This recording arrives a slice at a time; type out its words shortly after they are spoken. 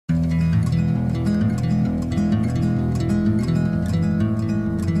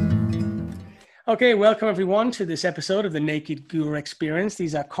Okay, welcome everyone to this episode of the Naked Guru Experience.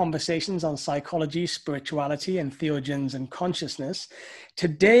 These are conversations on psychology, spirituality, and theogens and consciousness.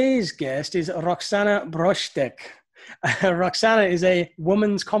 Today's guest is Roksana Brzostek. Roksana is a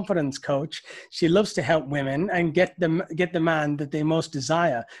woman's confidence coach. She loves to help women and get the man that they most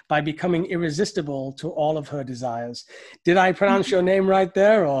desire by becoming irresistible to all of her desires. Did I pronounce your name right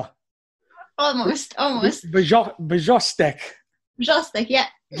there, or? Almost. Brzostek. Brzostek, yeah.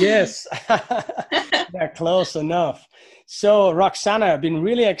 Yes, yeah, close enough. So, Roksana, I've been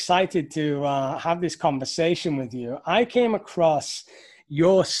really excited to have this conversation with you. I came across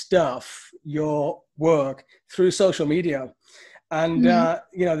your stuff, your work through social media. And,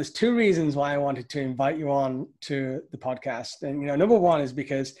 there's two reasons why I wanted to invite you on to the podcast. And, number one is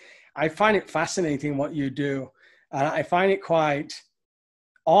because I find it fascinating what you do. I find it quite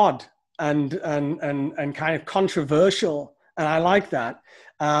odd and kind of controversial. And I like that.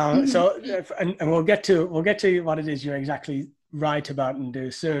 So we'll get to what it is you're exactly right about and do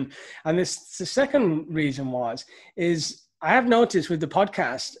soon. And the second reason is I have noticed with the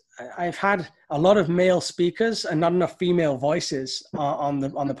podcast, I've had a lot of male speakers and not enough female voices on the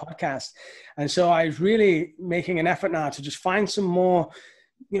podcast. And so I was really making an effort now to just find some more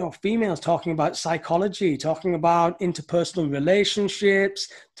females talking about psychology, talking about interpersonal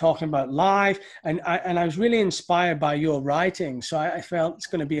relationships, talking about life. And I was really inspired by your writing. So I felt it's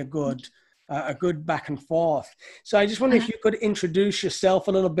going to be a good back and forth. So I just wonder if you could introduce yourself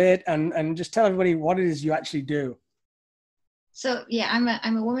a little bit and just tell everybody what it is you actually do. So yeah, I'm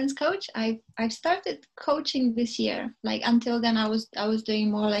a women's coach. I've started coaching this year. Like until then I was doing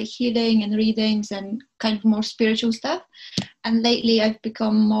more like healing and readings and kind of more spiritual stuff. And lately I've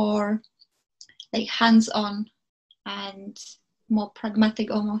become more like hands-on and more pragmatic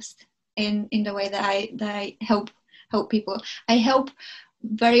almost in the way that I help people. I help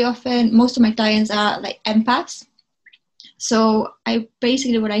very often, most of my clients are like empaths. So I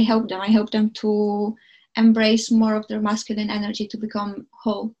help them to embrace more of their masculine energy to become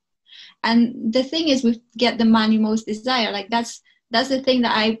whole. And the thing is, with get the man you most desire, like that's the thing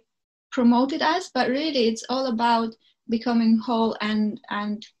that I promote it as, but really it's all about becoming whole and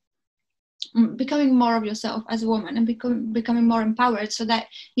becoming more of yourself as a woman and becoming more empowered so that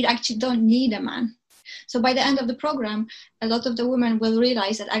you actually don't need a man. So by the end of the program, a lot of the women will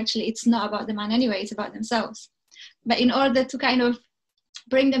realize that actually it's not about the man anyway, it's about themselves. But in order to kind of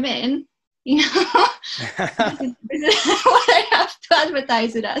bring them in, this is what I have to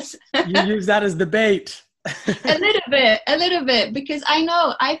advertise it as. You use that as the bait. a little bit, because I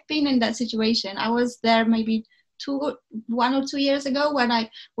know I've been in that situation. I was there maybe 1 or 2 years ago when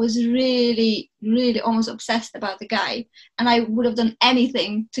I was really, really almost obsessed about the guy, and I would have done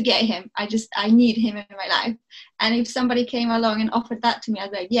anything to get him. I need him in my life. And if somebody came along and offered that to me,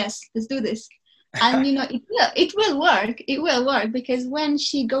 I'd be like, yes, let's do this. And it will work. It will work, because when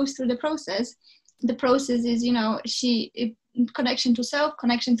she goes through the process is, connection to self,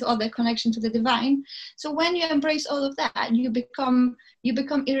 connection to other, connection to the divine. So when you embrace all of that, you become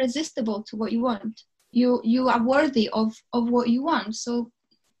irresistible to what you want. You are worthy of what you want. So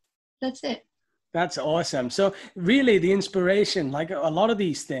that's it. That's awesome. So really the inspiration, like a lot of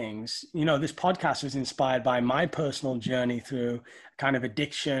these things, this podcast was inspired by my personal journey through kind of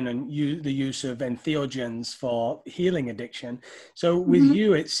addiction and the use of entheogens for healing addiction. So with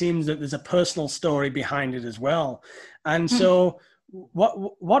you, it seems that there's a personal story behind it as well. And so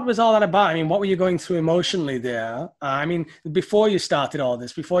what was all that about? I mean, what were you going through emotionally there? Before you started all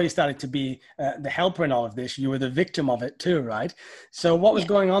this, before you started to be the helper in all of this, you were the victim of it too, right? So what was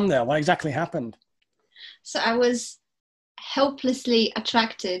going on there? What exactly happened? So I was helplessly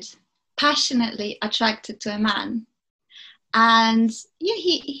attracted, passionately attracted to a man. And yeah,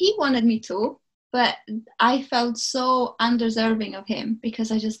 he wanted me to, but I felt so undeserving of him,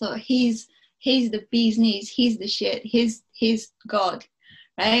 because I just thought he's the bee's knees, he's the shit, he's God,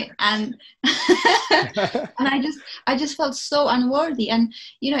 right? And and I just felt so unworthy. And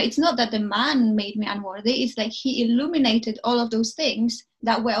it's not that the man made me unworthy, it's like he illuminated all of those things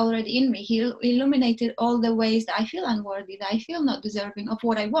that were already in me. He illuminated all the ways that I feel unworthy, that I feel not deserving of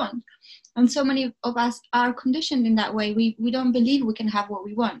what I want. And so many of us are conditioned in that way. We don't believe we can have what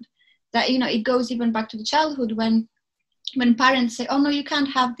we want. That it goes even back to the childhood, when parents say, oh no, you can't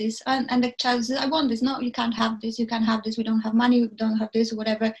have this, and the child says, I want this. No, you can't have this, we don't have money, we don't have this, or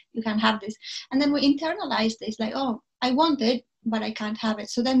whatever, you can't have this. And then we internalize this, like, oh, I want it, but I can't have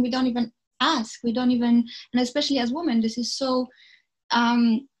it. So then we don't even ask, and especially as women, this is so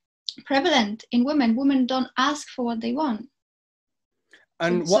prevalent in women don't ask for what they want.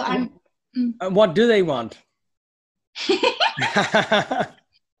 And what do they want?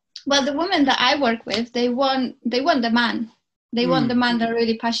 Well, the women that I work with, they want the man. They want the man they're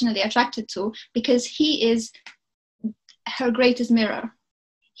really passionately attracted to, because he is her greatest mirror.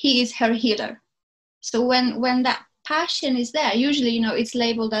 He is her healer. So when that passion is there, usually, it's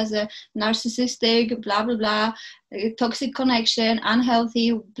labeled as a narcissistic, blah, blah, blah, a toxic connection,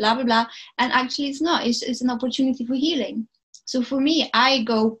 unhealthy, blah, blah, blah. And actually it's not. It's an opportunity for healing. So for me, I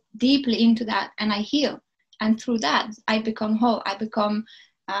go deeply into that and I heal. And through that, I become whole. I become,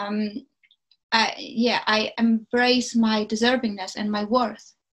 I embrace my deservingness and my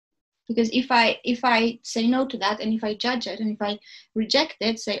worth. Because if I say no to that, and if I judge it, and if I reject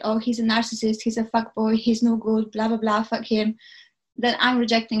it, say, oh, he's a narcissist, he's a fuckboy, he's no good, blah, blah, blah, fuck him, then I'm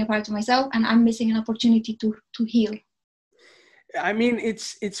rejecting a part of myself and I'm missing an opportunity to heal. I mean,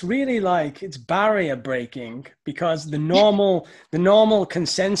 it's really like, it's barrier breaking, because the normal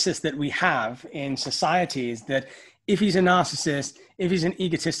consensus that we have in society is that if he's a narcissist, if he's an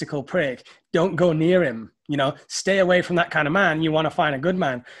egotistical prick, don't go near him, stay away from that kind of man. You want to find a good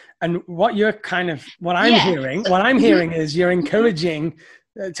man. And what I'm hearing is you're encouraging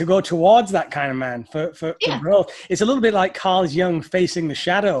to go towards that kind of man for growth. It's a little bit like Carl Jung facing the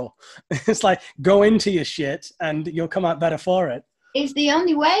shadow. It's like, go into your shit and you'll come out better for it. It's the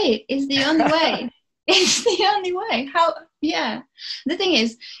only way. It's the only way. It's the only way. The thing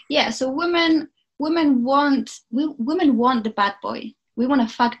is, so women want the bad boy. We want to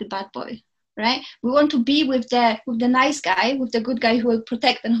fuck the bad boy, right? We want to be with the nice guy, with the good guy who will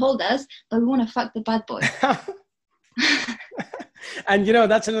protect and hold us, but we want to fuck the bad boy. And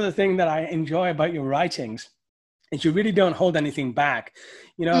that's another thing that I enjoy about your writings, is you really don't hold anything back.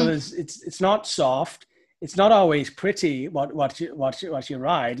 It's not soft. It's not always pretty what you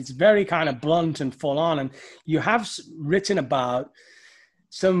write. It's very kind of blunt and full on. And you have written about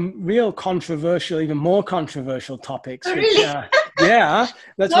some real controversial, even more controversial topics. Oh, really?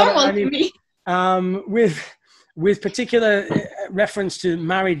 That's what I mean. With particular reference to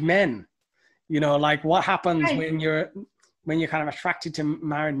married men, like what happens when you're kind of attracted to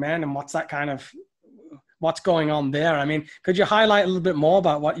married men, and what's going on there. I mean, could you highlight a little bit more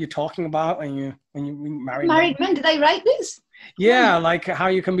about what you're talking about when you married men? Did I write this? Yeah, like how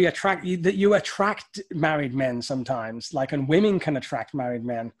you can be attracted, that you attract married men sometimes, and women can attract married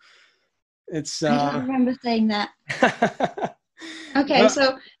men. I don't remember saying that. Okay,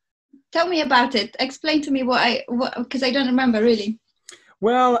 so tell me about it. Explain to me because I don't remember really.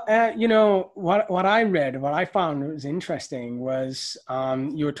 Well, what I read, what I found was interesting was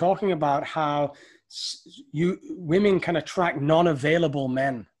you were talking about how women can attract non-available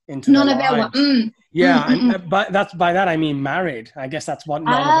men into their lives. But by that I mean married. I guess that's what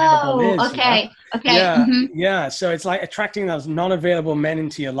non-available is. Okay. Yeah. So it's like attracting those non-available men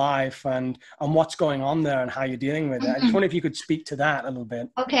into your life, and what's going on there and how you're dealing with it. I just wonder if you could speak to that a little bit.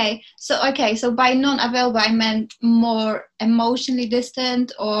 Okay. So by non-available, I meant more emotionally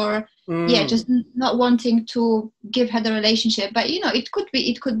distant, or just not wanting to give her the relationship. But it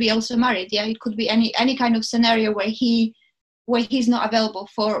could be also married. Yeah, it could be any kind of scenario where he's not available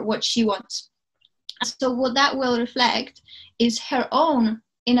for what she wants. So what that will reflect is her own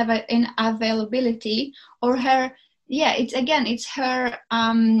inavailability, or her, it's her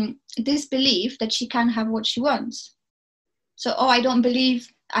disbelief that she can have what she wants. So, I don't believe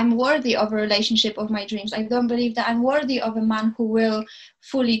I'm worthy of a relationship of my dreams. I don't believe that I'm worthy of a man who will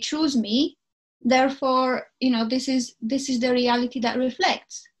fully choose me. Therefore, this is the reality that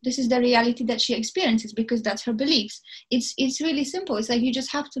reflects. This is the reality that she experiences, because that's her beliefs. It's really simple. It's like you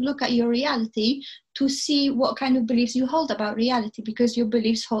just have to look at your reality to see what kind of beliefs you hold about reality, because your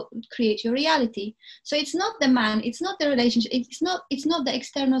beliefs create your reality. So it's not the man, it's not the relationship, it's not the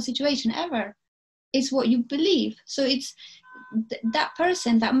external situation ever. It's what you believe. So it's that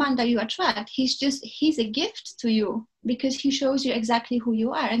person, that man that you attract, he's a gift to you, because he shows you exactly who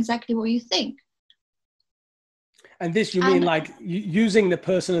you are, exactly what you think. And this, you mean like using the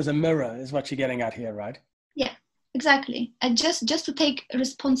person as a mirror is what you're getting at here, right? Yeah, exactly. And just to take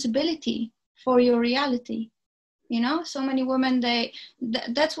responsibility for your reality. So many women,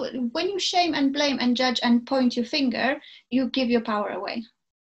 that's what, when you shame and blame and judge and point your finger, you give your power away.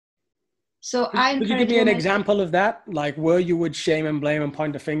 So could you give me an example of that? Like where you would shame and blame and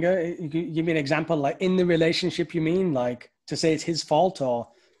point a finger? You could give me an example, like in the relationship, you mean, like to say it's his fault, or?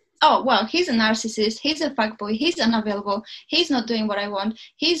 Oh, well, he's a narcissist. He's a fuckboy. He's unavailable. He's not doing what I want.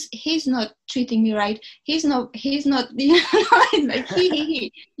 He's not treating me right. He's not, like he,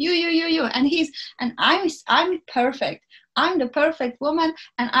 you. And I'm perfect. I'm the perfect woman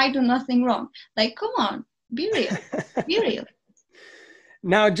and I do nothing wrong. Like, come on, be real, be real.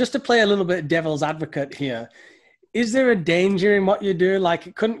 Now, just to play a little bit devil's advocate here, is there a danger in what you do?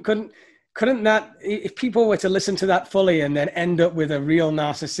 Like, couldn't that, if people were to listen to that fully and then end up with a real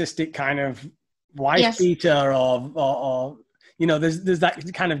narcissistic kind of wife Yes. beater, or you know, there's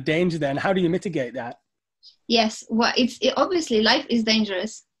that kind of danger there. And how do you mitigate that? Yes. Well, obviously life is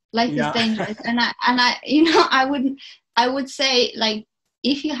dangerous. Life is Yeah. dangerous, and I, I would say, like,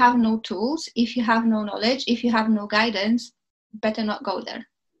 if you have no tools, if you have no knowledge, if you have no guidance, better not go there.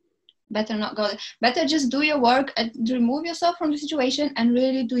 Better not go there. Better just do your work and remove yourself from the situation and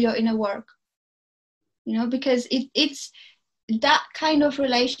really do your inner work. Because it's that kind of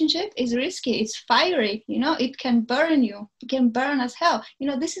relationship is risky. It's fiery. It can burn you. It can burn as hell.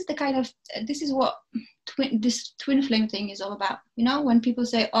 This is what this twin flame thing is all about. When people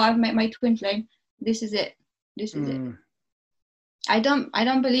say, "Oh, I've met my twin flame," this is it. This is it. I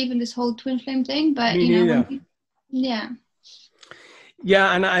don't believe in this whole twin flame thing, but Me neither. Yeah.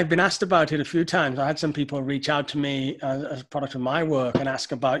 Yeah, and I've been asked about it a few times. I had some people reach out to me as a product of my work and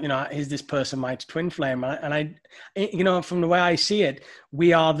ask about, is this person my twin flame? And I, from the way I see it,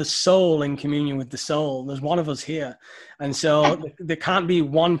 we are the soul in communion with the soul. There's one of us here. And so there can't be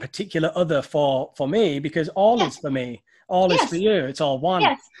one particular other for me, because all is for me. All is for you. It's all one.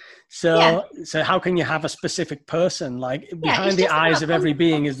 Yes. So how can you have a specific person? Like, behind the eyes of every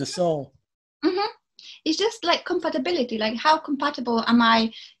being is the soul. Mm-hmm. It's just like compatibility. Like, how compatible am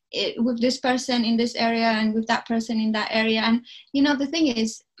I with this person in this area and with that person in that area? And the thing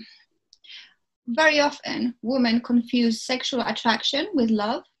is, very often women confuse sexual attraction with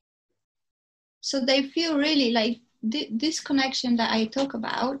love. So they feel really like this connection that I talk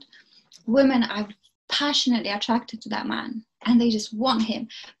about. Women are passionately attracted to that man and they just want him.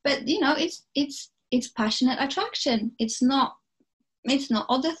 But it's passionate attraction. It's not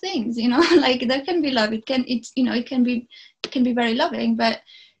other things. Like, there can be love. It can be very loving, but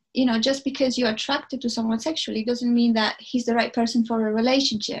just because you're attracted to someone sexually doesn't mean that he's the right person for a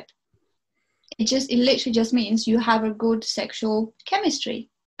relationship. It literally just means you have a good sexual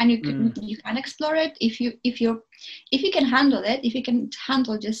chemistry, and you can explore it if you can handle it. If you can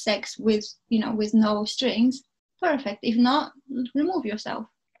handle just sex with no strings, perfect. If not, remove yourself.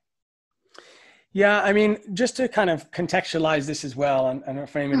 Yeah, I mean, just to kind of contextualize this as well and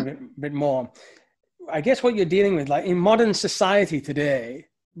frame it a bit more, I guess what you're dealing with, like in modern society today,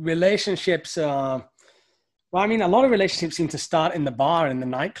 relationships are, well, I mean, a lot of relationships seem to start in the bar, in the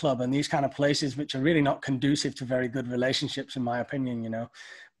nightclub, and these kind of places, which are really not conducive to very good relationships, in my opinion,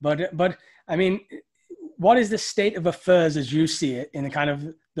 But I mean, what is the state of affairs as you see it in the kind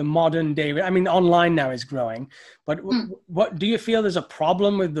of the modern day? I mean, online now is growing, but what do you feel there's a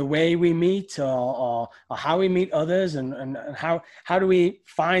problem with the way we meet or how we meet others, and how do we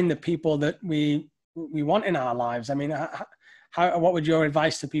find the people that we want in our lives? I mean, what would your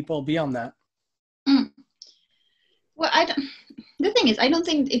advice to people be on that? Well, the thing is, I don't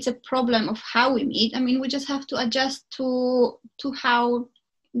think it's a problem of how we meet. I mean, we just have to adjust to how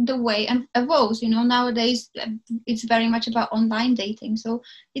the way and evolves. Nowadays it's very much about online dating, so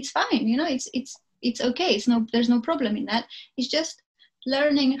it's fine. It's okay. There's no problem in that. It's just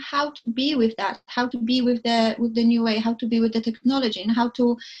learning how to be with that, how to be with the new way, how to be with the technology, and how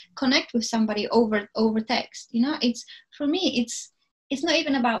to connect with somebody over text. It's, for me, it's not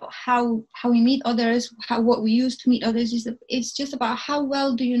even about how we meet others, what we use to meet others. It's just about how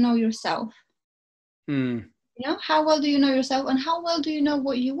well do you know yourself. How well do you know yourself, and how well do you know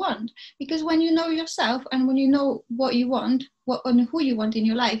what you want? Because when you know yourself and when you know what you want, and who you want in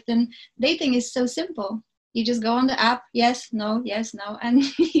your life, then dating is so simple. You just go on the app, yes, no, and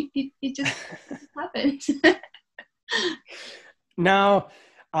it just happens. Now,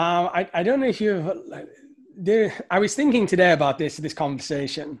 I don't know if I was thinking today about this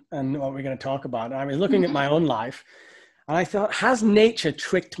conversation and what we're going to talk about. I was looking at my own life. And I thought, has nature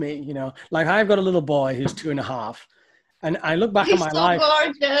tricked me? Like, I've got a little boy who's 2.5, and I look back at my life. He's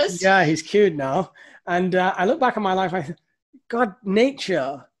so gorgeous. Yeah, he's cute now. And I look back at my life, I think, God,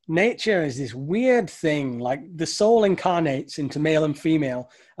 nature is this weird thing. Like, the soul incarnates into male and female,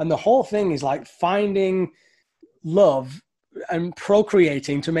 and the whole thing is like finding love and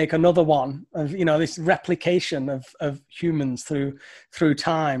procreating to make another one of, this replication of humans through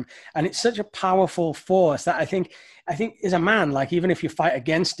time. And it's such a powerful force that I think as a man, like, even if you fight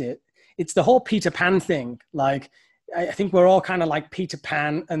against it, it's the whole Peter Pan thing. Like, I think we're all kind of like Peter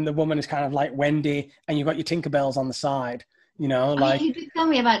Pan, and the woman is kind of like Wendy, and you've got your Tinkerbells on the side, like. You did tell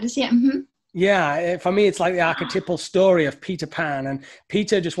me about this, yeah. Mm-hmm. Yeah, for me, it's like the archetypal story of Peter Pan, and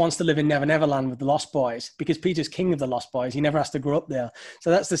Peter just wants to live in Never Never Land with the Lost Boys because Peter's king of the Lost Boys. He never has to grow up there. So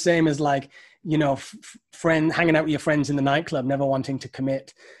that's the same as like, you know, friend hanging out with your friends in the nightclub, never wanting to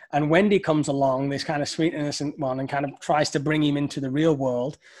commit. And Wendy comes along, this kind of sweet, innocent one, and kind of tries to bring him into the real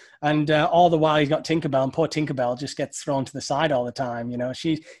world. And all the while he's got Tinkerbell, and poor Tinkerbell just gets thrown to the side all the time. You know,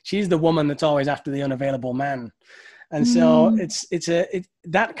 she's the woman that's always after the unavailable man. And so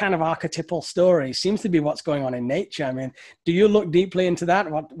that kind of archetypal story seems to be what's going on in nature. I mean, do you look deeply into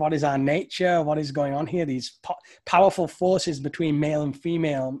that? What is our nature? What is going on here? These powerful forces between male and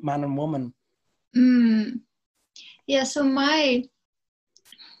female, man and woman. Yeah. So my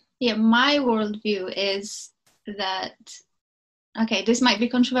worldview is that, okay, this might be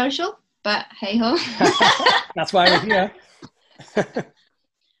controversial, but hey ho. That's why we're here.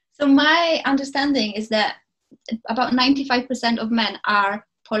 So my understanding is that about 95% of men are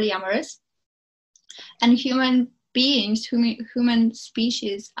polyamorous, and human beings, human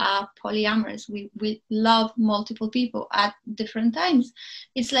species are polyamorous. We love multiple people at different times.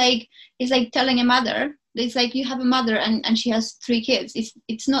 It's like telling a mother, it's like you have a mother and she has 3 kids.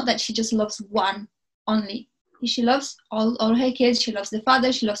 It's not that she just loves one only. She loves all her kids. She loves the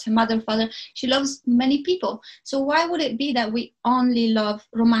father. She loves her mother, father. She loves many people. So why would it be that we only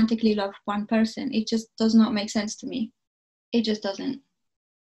romantically love one person? It just does not make sense to me. It just doesn't.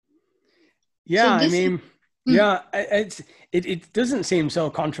 Yeah, so I mean, yeah, it doesn't seem so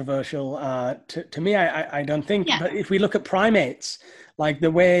controversial to me. I don't think. Yeah. But if we look at primates, like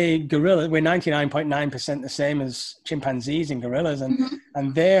the way gorillas, we're 99.9% the same as chimpanzees and gorillas,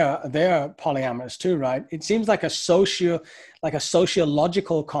 and they're polyamorous too, right? It seems like a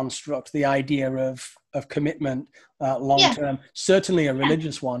sociological construct, the idea of commitment long term, certainly a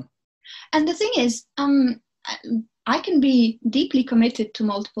religious one. And the thing is, I can be deeply committed to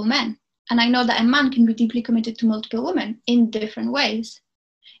multiple men, and I know that a man can be deeply committed to multiple women in different ways.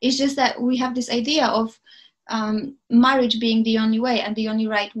 It's just that we have this idea of marriage being the only way and the only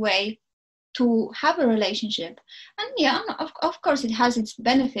right way to have a relationship. And yeah, of course it has its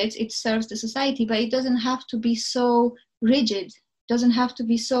benefits, it serves the society, but it doesn't have to be so rigid, doesn't have to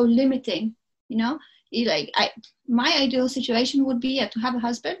be so limiting, you know? My ideal situation would be to have a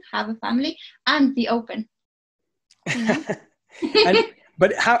husband, have a family, and be open, you know?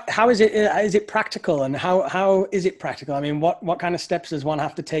 But how is it practical, and how is it practical? I mean, what kind of steps does one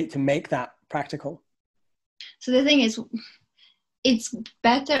have to take to make that practical? So the thing is, it's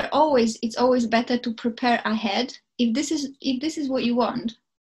always better to prepare ahead. If this is what you want,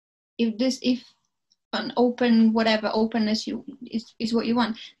 if an openness is what you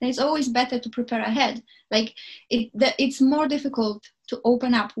want, then it's always better to prepare ahead. Like it's more difficult to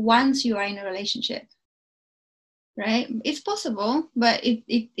open up once you are in a relationship, right? It's possible, but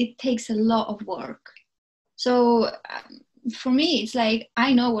it takes a lot of work. So for me, it's like,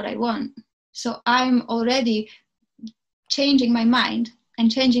 I know what I want. So I'm already changing my mind and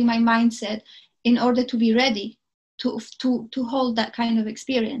changing my mindset in order to be ready to hold that kind of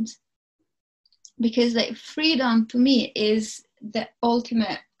experience. Because like freedom to me is the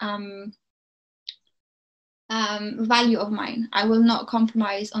ultimate value of mine. I will not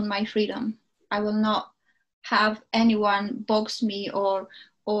compromise on my freedom. I will not have anyone box me or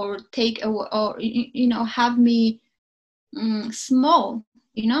take away, or have me small.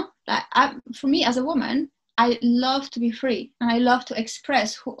 For me as a woman, I love to be free, and I love to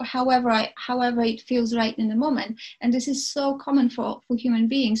express however it feels right in the moment. And this is so common for human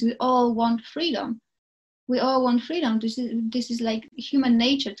beings. We all want freedom. This is like human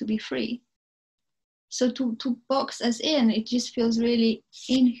nature, to be free. So to box us in, it just feels really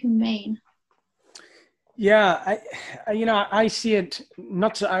inhumane. Yeah, I see it.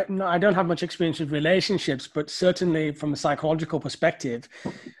 I don't have much experience with relationships, but certainly from a psychological perspective,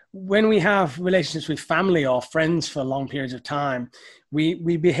 when we have relationships with family or friends for long periods of time,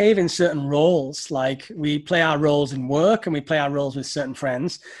 we behave in certain roles. Like we play our roles in work, and we play our roles with certain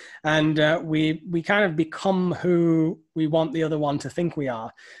friends, and we kind of become who we want the other one to think we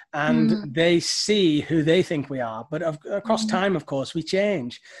are, and they see who they think we are. But across time, of course, we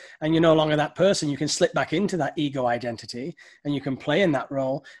change, and you're no longer that person. You can slip back into that ego identity, and you can play in that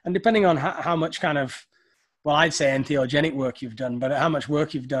role. And depending on how much kind of, well, I'd say entheogenic work you've done, but how much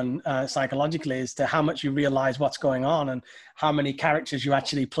work you've done psychologically as to how much you realize what's going on and how many characters you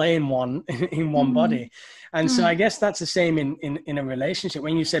actually play in one body. And so I guess that's the same in a relationship.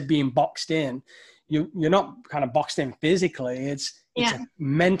 When you said being boxed in, you're not kind of boxed in physically. it's Yeah. a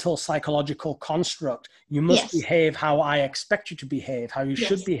mental psychological construct. You must Yes. behave how I expect you to behave, how you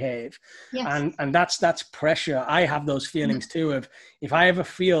should Yes. behave. Yes. And that's pressure. I have those feelings too of, if I ever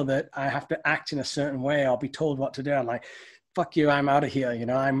feel that I have to act in a certain way, I'll be told what to do, I'm like, fuck you, I'm out of here. You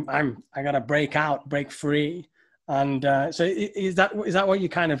know, I gotta break free. And so is that what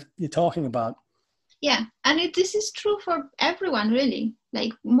you're talking about? Yeah, and this is true for everyone, really.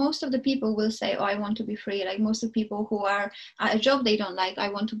 Like most of the people will say, "Oh, I want to be free." Like most of the people who are at a job they don't like, "I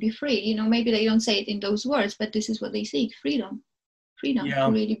want to be free." You know, maybe they don't say it in those words, but this is what they seek: freedom, freedom to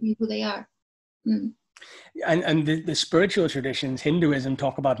Yeah. really be who they are. Mm. And the spiritual traditions, Hinduism,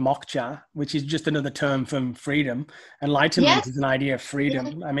 talk about moksha, which is just another term for freedom. Enlightenment Yes. is an idea of Yes.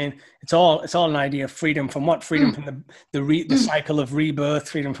 freedom. I mean, it's all an idea of freedom from what? Freedom Mm. from the Mm. cycle of rebirth,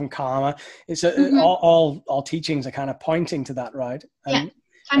 freedom from karma. It's Mm-hmm. all teachings are kind of pointing to that, right? Yeah.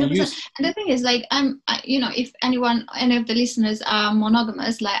 And you, 100%. And the thing is, like, you know, if any of the listeners are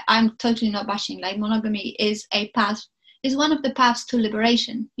monogamous, like, I'm totally not bashing. Like, monogamy is a path, is one of the paths to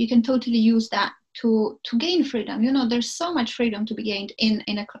liberation. You can totally use that to gain freedom. You know, there's so much freedom to be gained in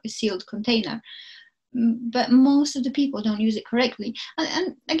a sealed container. But most of the people don't use it correctly.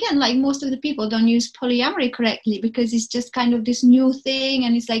 And again, like most of the people don't use polyamory correctly because it's just kind of this new thing,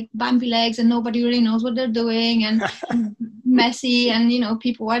 and it's like Bambi legs, and nobody really knows what they're doing, and messy, and you know,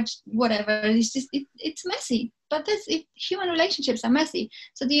 people watch whatever. It's just it's messy. But that's it. Human relationships are messy.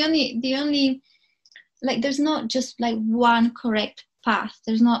 So the only like, there's not just like one correct path.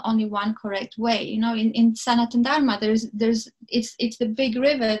 There's not only one correct way. You know, in Sanatan Dharma, it's the big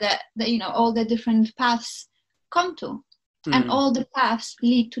river that you know, all the different paths come to, and all the paths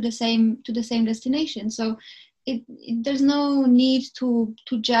lead to the same destination. So there's no need to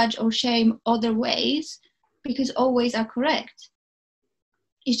judge or shame other ways, because all ways are correct.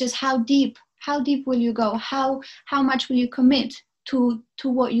 It's just how deep will you go? How much will you commit to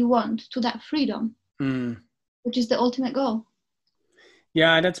what you want, to that freedom, which is the ultimate goal.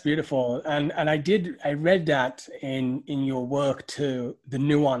 Yeah, that's beautiful. And I read that in your work too, the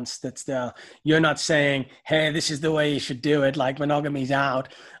nuance that's there. You're not saying, hey, this is the way you should do it, like monogamy's out.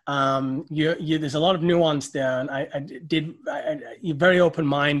 There's a lot of nuance there. And you're very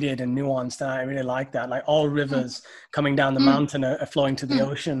open-minded and nuanced. And I really like that. Like all rivers coming down the mountain are flowing to the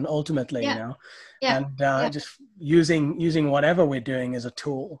ocean ultimately, Yeah. you know? Yeah. And just using whatever we're doing as a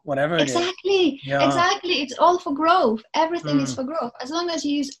tool, whatever it is. Exactly. Yeah. Exactly. It's all for growth. Everything is for growth. As long as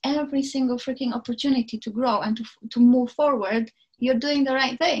you use every single freaking opportunity to grow and to move forward, you're doing the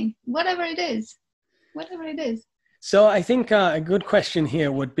right thing. Whatever it is. Whatever it is. So I think a good question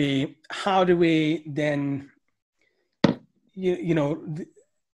here would be, how do we then, you know,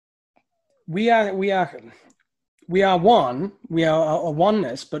 we are one, we are a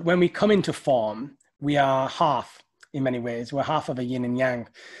oneness, but when we come into form, we are half in many ways. We're half of a yin and yang.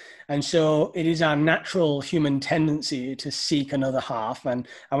 And so it is our natural human tendency to seek another half. And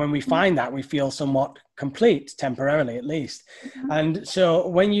when we find that, we feel somewhat complete, temporarily at least. And so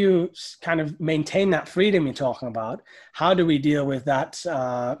when you kind of maintain that freedom you're talking about, how do we deal with that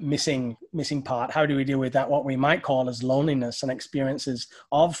missing part? How do we deal with that, what we might call as loneliness and experiences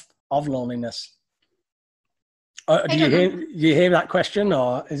of loneliness? Do you hear that question,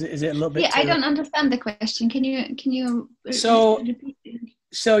 or is it a little bit? Yeah, I don't understand the question. Can you repeat it?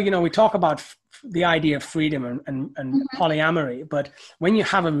 So, you know, we talk about the idea of freedom and polyamory, but when you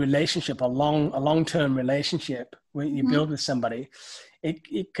have a relationship, a long-term relationship where you build with somebody,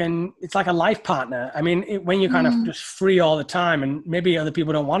 it's like a life partner. I mean, when you're kind of just free all the time, and maybe other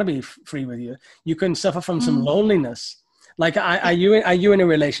people don't want to be free with you, you can suffer from some loneliness. Like, are you in a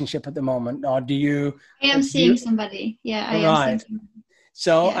relationship at the moment, or do you? I am seeing somebody. Yeah, I am seeing somebody.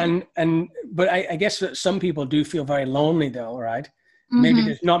 So, yeah. But I guess that some people do feel very lonely though, right? Maybe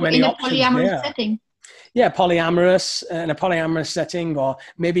there's not many options there. In a polyamorous setting. Yeah, in a polyamorous setting, or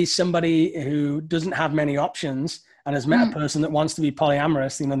maybe somebody who doesn't have many options and has met a person that wants to be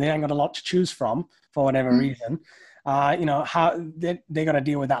polyamorous. You know, they ain't got a lot to choose from for whatever reason. You know, how they got to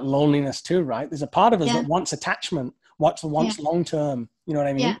deal with that loneliness too, right? There's a part of us that wants attachment, wants long term. You know what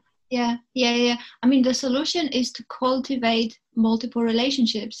I mean? Yeah. I mean, the solution is to cultivate multiple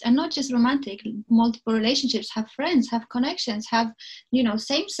relationships, and not just romantic. Multiple relationships. Have friends, have connections, have, you know,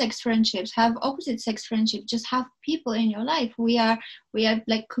 same-sex friendships, have opposite-sex friendships. Just have people in your life. We are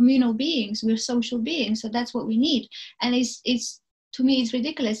like communal beings. We're social beings. So that's what we need. And it's to me, it's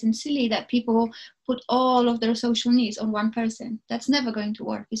ridiculous and silly that people put all of their social needs on one person. That's never going to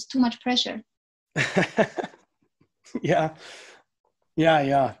work. It's too much pressure. Yeah.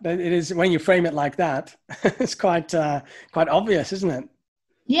 It is, when you frame it like that. It's quite obvious, isn't it?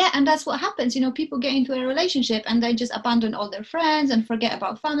 Yeah, and that's what happens. People get into a relationship and they just abandon all their friends and forget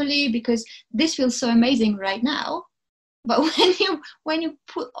about family because this feels so amazing right now. But when you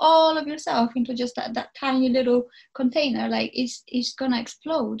put all of yourself into just that tiny little container, like it's gonna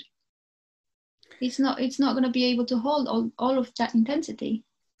explode. It's not gonna be able to hold all of that intensity.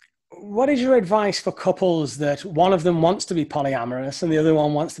 What is your advice for couples that one of them wants to be polyamorous and the other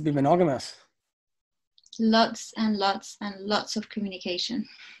one wants to be monogamous? Lots and lots and lots of communication.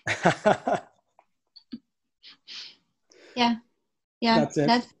 Yeah, yeah,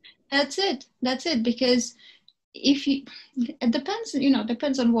 That's it. that's it. Because if you, it depends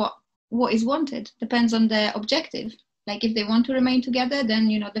on what is wanted, depends on the objective. Like if they want to remain together, then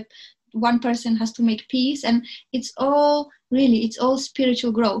the one person has to make peace, and it's all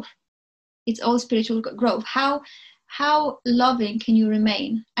spiritual growth. It's all spiritual growth. How loving can you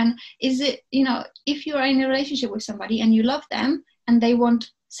remain? And is it, if you are in a relationship with somebody and you love them and they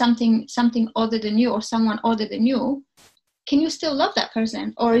want something other than you, or someone other than you, can you still love that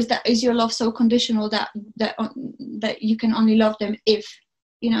person? Or is your love so conditional that you can only love them if,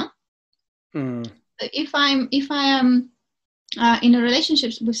 if I am in a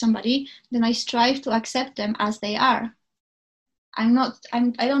relationship with somebody, then I strive to accept them as they are. I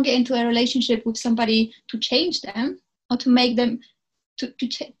don't get into a relationship with somebody to change them or to make them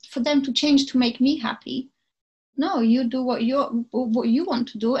for them to change to make me happy. No, you do what you want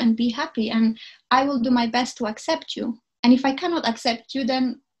to do and be happy, and I will do my best to accept you. And if I cannot accept you,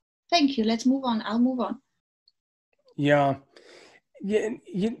 then thank you. Let's move on. I'll move on. Yeah.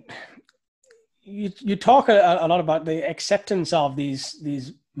 You talk a lot about the acceptance of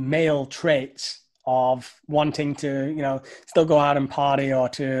these male traits of wanting to, still go out and party or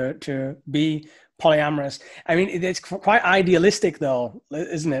to be polyamorous. I mean, it's quite idealistic though,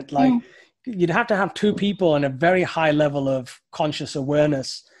 isn't it? Like you'd have to have two people in a very high level of conscious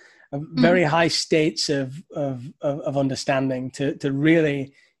awareness, very high states of understanding to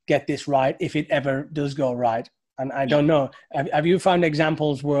really get this right, if it ever does go right. And I don't know, have you found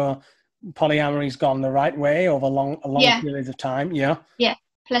examples where polyamory's gone the right way over long periods of time? Yeah.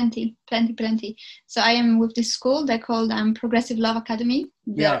 Plenty. So I am with this school. They're called Progressive Love Academy.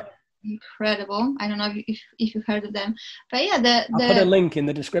 They're incredible. I don't know if you've heard of them, but yeah, I'll put a link in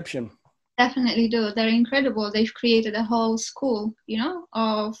the description. Definitely do. They're incredible. They've created a whole school,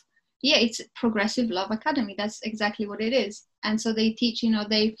 it's Progressive Love Academy. That's exactly what it is. And so they teach,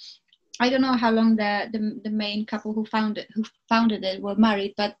 I don't know how long the main couple who founded it were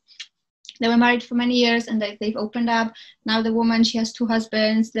married, but they were married for many years, and they've opened up. Now the woman, she has two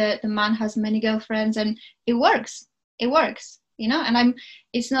husbands. The man has many girlfriends, and it works. And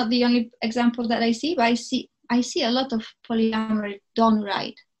it's not the only example that I see, but I see a lot of polyamory done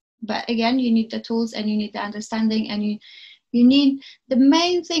right. But again, you need the tools and you need the understanding, and you need, the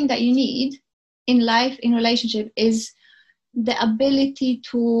main thing that you need in life, in relationship, is the ability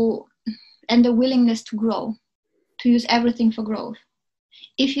to, and the willingness to grow, to use everything for growth.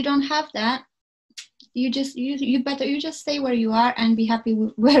 If you don't have that, you better just stay where you are and be happy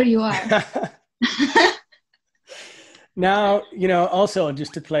with where you are. Now, also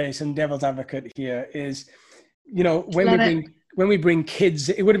just to play some devil's advocate here is, when we bring kids,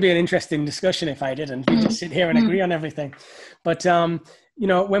 it would be an interesting discussion if I didn't. We just sit here and agree on everything. But,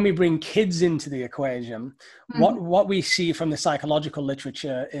 when we bring kids into the equation, what we see from the psychological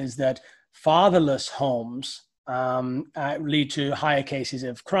literature is that fatherless homes lead to higher cases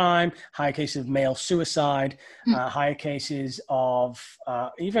of crime, higher cases of male suicide, higher cases of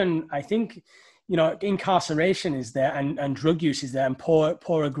even, I think, incarceration is there, and drug use is there, and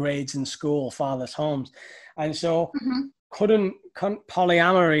poorer grades in school, fatherless homes. And so couldn't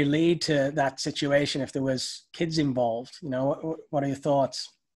polyamory lead to that situation if there was kids involved? What are your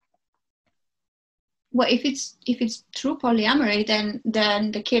thoughts? Well, if it's true polyamory,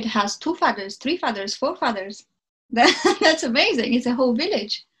 then the kid has 2 fathers, 3 fathers, 4 fathers. That's amazing. It's a whole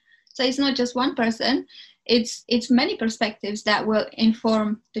village. So it's not just one person. It's many perspectives that will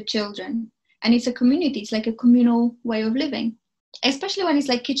inform the children. And it's a community. It's like a communal way of living, especially when it's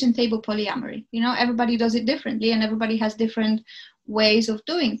like kitchen table polyamory. Everybody does it differently, and everybody has different ways of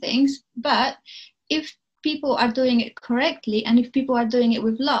doing things. But if people are doing it correctly, and if people are doing it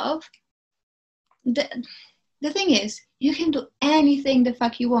with love, the thing is, you can do anything the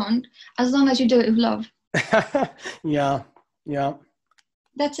fuck you want as long as you do it with love. Yeah.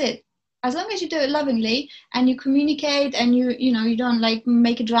 That's it. As long as you do it lovingly and you communicate, and you don't like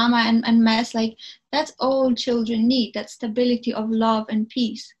make a drama and mess, like that's all children need, that stability of love and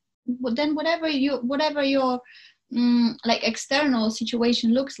peace. But then whatever your like external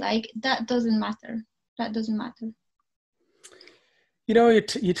situation looks like, that doesn't matter. You know,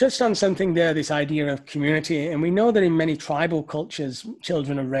 you touched on something there, this idea of community. And we know that in many tribal cultures,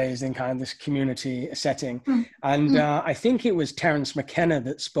 children are raised in kind of this community setting. Mm. And I think it was Terence McKenna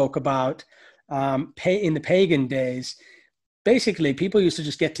that spoke about in the pagan days, basically people used to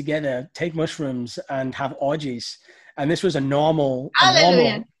just get together, take mushrooms and have orgies. And this was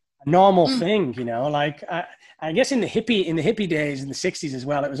Hallelujah. a normal Mm. thing, you know, like I guess in the hippie days in the 60s as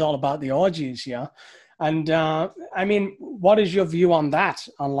well, it was all about the orgies. Yeah. And I mean, what is your view on that?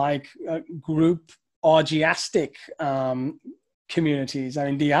 On like group orgiastic communities? I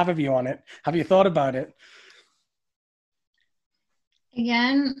mean, do you have a view on it? Have you thought about it?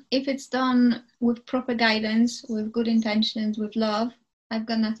 Again, if it's done with proper guidance, with good intentions, with love, I've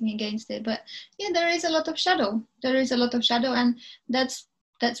got nothing against it. But yeah, there is a lot of shadow. There is a lot of shadow, and that's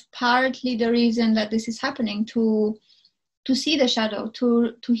partly the reason that this is happening, to see the shadow,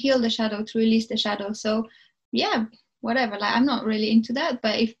 to heal the shadow, to release the shadow. So yeah, whatever, like I'm not really into that,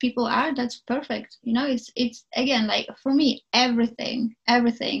 but if people are, that's perfect. You know, it's again, like for me, everything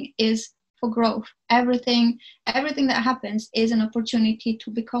is for growth. Everything that happens is an opportunity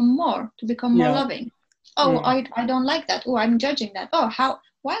to become more Yeah. loving. Oh, I don't like that. Oh, I'm judging that. Oh,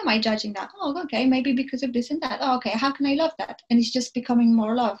 why am I judging that? Oh, okay, maybe because of this and that. Oh, okay, how can I love that? And it's just becoming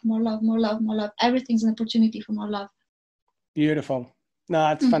more love, more love, more love, more love. Everything's an opportunity for more love. Beautiful. No,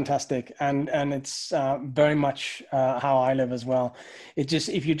 that's fantastic. And it's very much how I live as well. It just,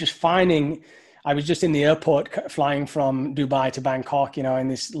 if you're just finding, I was just in the airport flying from Dubai to Bangkok, you know, in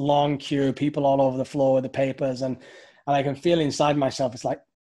this long queue, people all over the floor with the papers. And I can feel inside myself, it's like,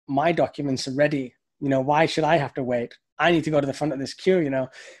 my documents are ready. You know, why should I have to wait? I need to go to the front of this queue, you know.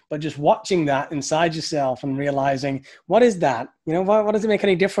 But just watching that inside yourself and realizing, what is that? You know, what does it make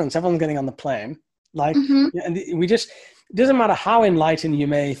any difference? Everyone's getting on the plane. Like, and we just, it doesn't matter how enlightened you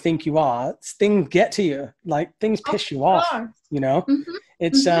may think you are, things get to you, like things piss you off, you know.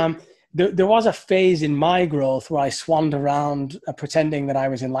 It's there was a phase in my growth where I swanned around pretending that I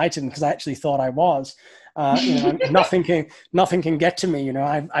was enlightened because I actually thought I was. You know, nothing can get to me. You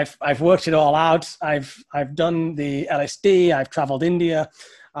know, I've worked it all out. I've done the LSD. I've traveled India.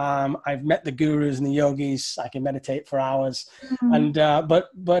 I've met the gurus and the yogis. I can meditate for hours. And but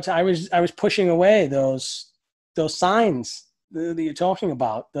I was pushing away those signs that you're talking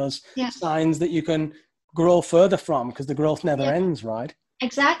about. Those signs that you can grow further from, because the growth never ends, right?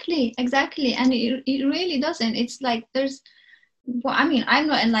 Exactly. And it really doesn't. It's like there's, well, I mean, I'm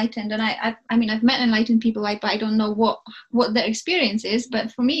not enlightened, and I mean, I've met enlightened people, but I don't know what their experience is.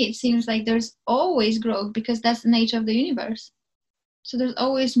 But for me, it seems like there's always growth, because that's the nature of the universe. So there's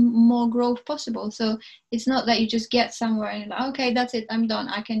always more growth possible. So it's not that you just get somewhere and like, okay, that's it, I'm done,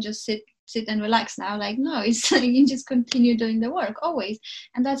 I can just sit and relax now. Like, no, it's like you just continue doing the work always.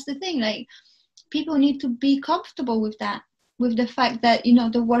 And that's the thing, like people need to be comfortable with that, with the fact that, you know,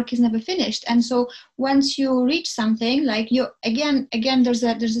 the work is never finished. And so once you reach something, like you again there's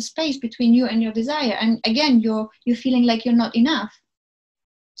a space between you and your desire, and again you're feeling like you're not enough.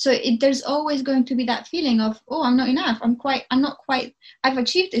 So there's always going to be that feeling of, oh, I'm not enough, I'm not quite, I've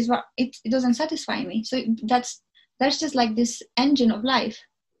achieved this, but it doesn't satisfy me. So that's just like this engine of life.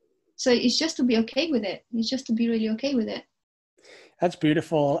 So it's just to be okay with it. It's just to be really okay with it. That's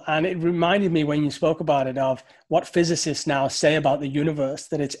beautiful. And it reminded me when you spoke about it of what physicists now say about the universe,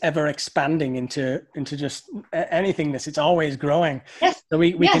 that it's ever expanding into just anythingness. It's always growing. Yes. So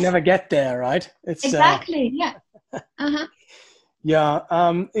we can never get there, right? It's exactly. Yeah. Yeah.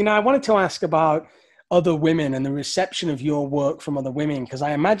 You know, I wanted to ask about other women and the reception of your work from other women, because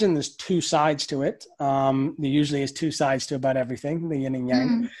I imagine there's two sides to it. There usually is two sides to about everything, the yin and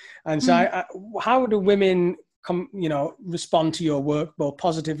yang. And so how do women respond to your work, both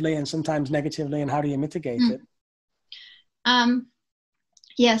positively and sometimes negatively, and how do you mitigate it?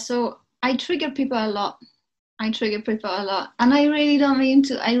 Yeah, so I trigger people a lot. And I really don't mean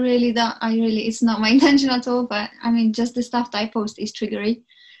to. It's not my intention at all, but I mean, just the stuff that I post is triggering,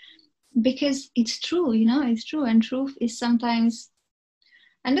 because it's true, you know, it's true. And truth is sometimes,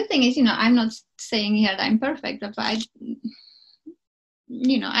 and the thing is, you know, I'm not saying here that I'm perfect, but I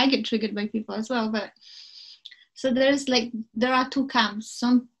get triggered by people as well. But so there are two camps.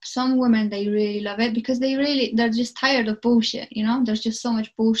 Some women, they really love it because they're just tired of bullshit, you know. There's just so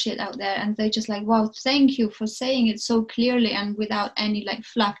much bullshit out there, and they're just like, wow, thank you for saying it so clearly and without any like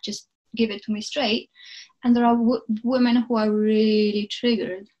fluff, just give it to me straight. And there are women who are really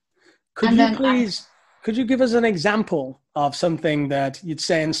triggered. Could you give us an example of something that you'd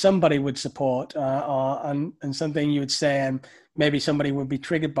say and somebody would support, and something you would say and maybe somebody would be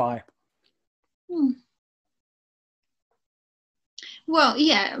triggered by? Well,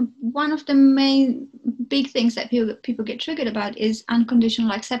 yeah, one of the main big things that people get triggered about is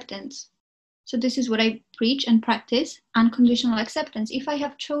unconditional acceptance. So this is what I preach and practice, unconditional acceptance. If I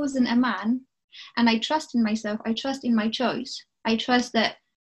have chosen a man and I trust in myself, I trust in my choice, I trust that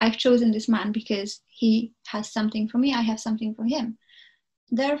I've chosen this man because he has something for me, I have something for him.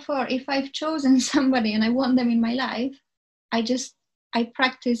 Therefore, if I've chosen somebody and I want them in my life, I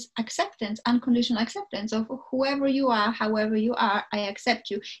practice acceptance, unconditional acceptance of whoever you are, however you are, I accept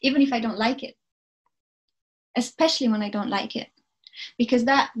you, even if I don't like it, especially when I don't like it. Because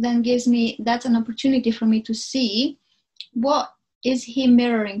that then that's an opportunity for me to see, what is he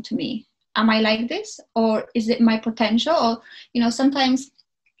mirroring to me? Am I like this? Or is it my potential? Or, sometimes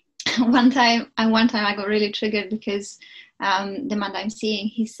one time I got really triggered because the man that I'm seeing,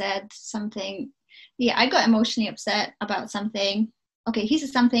 he said something. Yeah, I got emotionally upset about something. Okay, he said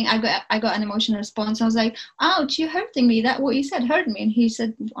something, I got an emotional response. I was like, ouch, you're hurting me. That what you said hurt me. And he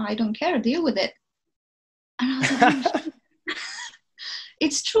said, I don't care, deal with it. And I was like, oh,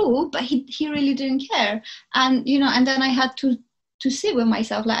 it's true, but he really didn't care. And and then I had to sit with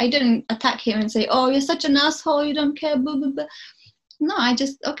myself. Like, I didn't attack him and say, oh, you're such an asshole, you don't care, blah, blah, blah. No, I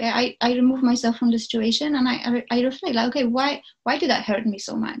just, I remove myself from the situation, and I reflect, like, okay, why did that hurt me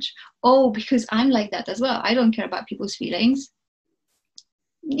so much? Oh, because I'm like that as well. I don't care about people's feelings.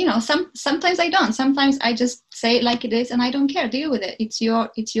 Sometimes I don't. Sometimes I just say it like it is, and I don't care. Deal with it. It's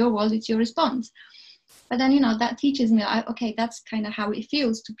your world. It's your response. But then, that teaches me, okay, that's kind of how it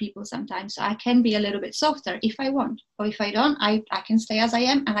feels to people sometimes. So I can be a little bit softer if I want. Or if I don't, I can stay as I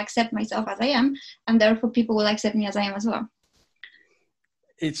am and accept myself as I am. And therefore, people will accept me as I am as well.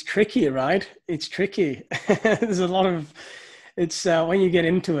 It's tricky, right? It's tricky. There's a lot of, it's when you get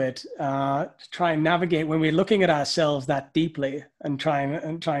into it, to try and navigate, when we're looking at ourselves that deeply and try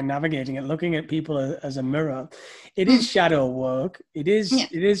and navigating it, looking at people as a mirror, it is shadow work. It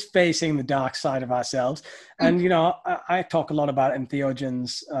is facing the dark side of ourselves. And, I talk a lot about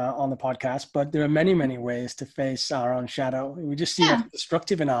entheogens on the podcast, but there are many, many ways to face our own shadow. We just see what's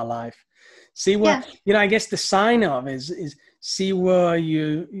destructive in our life. See where, I guess the sign of is see where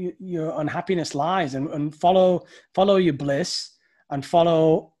your unhappiness lies, and follow your bliss, and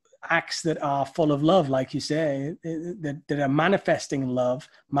follow acts that are full of love, like you say, that are manifesting love,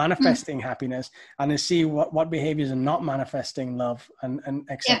 manifesting happiness, and to see what behaviors are not manifesting love and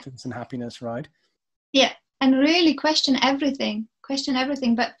acceptance and happiness, right? Yeah, and really question everything.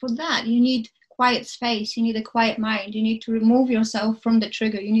 But for that, you need quiet space, you need a quiet mind, you need to remove yourself from the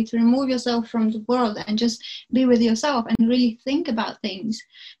trigger, you need to remove yourself from the world and just be with yourself and really think about things.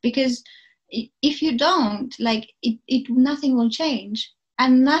 Because if you don't, nothing will change.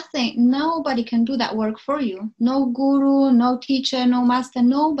 And nobody can do that work for you. No guru, no teacher, no master,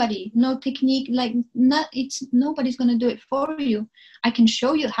 nobody, no technique, nobody's going to do it for you. I can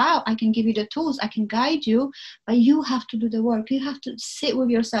show you how, I can give you the tools, I can guide you, but you have to do the work. You have to sit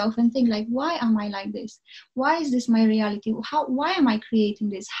with yourself and think, why am I like this? Why is this my reality? Why am I creating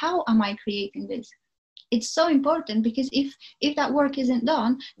this? How am I creating this? It's so important, because if that work isn't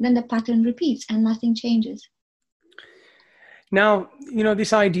done, then the pattern repeats and nothing changes. Now,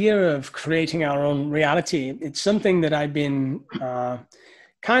 this idea of creating our own reality, it's something that I've been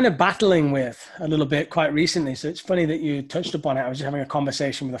kind of battling with a little bit quite recently. So it's funny that you touched upon it. I was just having a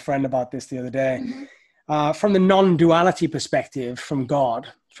conversation with a friend about this the other day. From the non-duality perspective, from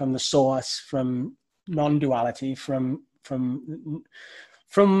God, from the source, from non-duality, from the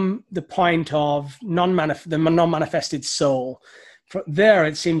point of the non-manifested soul. There,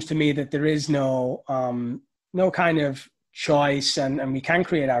 it seems to me that there is no kind of choice, and we can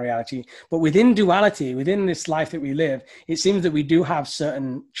create our reality. But within duality, within this life that we live, it seems that we do have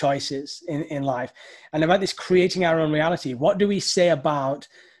certain choices in life. And about this creating our own reality, what do we say about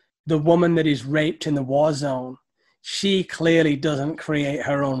the woman that is raped in the war zone? She clearly doesn't create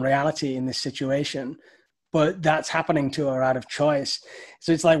her own reality in this situation, but that's happening to her out of choice.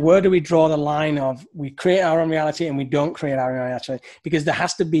 So it's like, where do we draw the line of we create our own reality and we don't create our own reality? Because there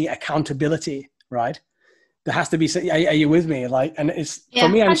has to be accountability, right? There has to be, are you with me? And it's, for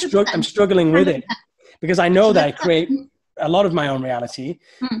me, I'm struggling with it, because I know that I create a lot of my own reality,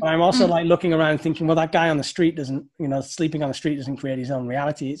 but I'm also looking around thinking, well, that guy on the street doesn't, sleeping on the street doesn't create his own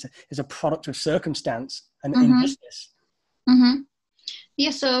reality. It's a product of circumstance and injustice.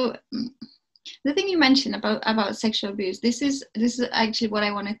 Yeah. So the thing you mentioned about sexual abuse, this is actually what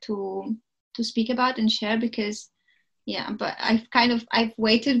I wanted to speak about and share, because but I've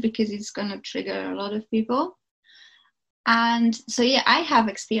waited because it's going to trigger a lot of people. And so, I have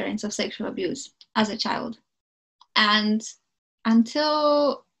experience of sexual abuse as a child. And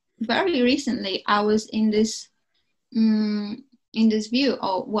until very recently, I was in this view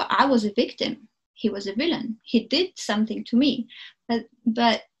of, well, I was a victim. he was a villain. He did something to me.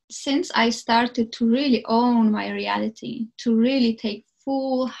 But since I started to really own my reality, to really take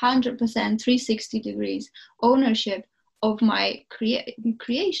full 100%, 360 degrees ownership of my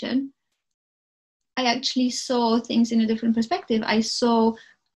creation, I actually saw things in a different perspective. I saw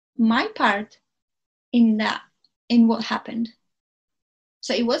my part in that, in what happened.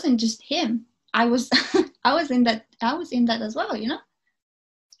 So it wasn't just him. I was I was in that as well, you know.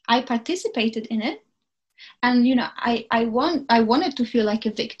 I participated in it, and you know, I wanted to feel like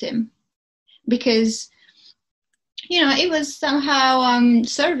a victim, because you know, it was somehow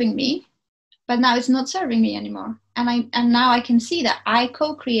serving me, but now it's not serving me anymore. And now I can see that I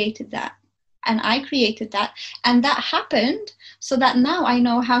co-created that, and I created that, and that happened so that now I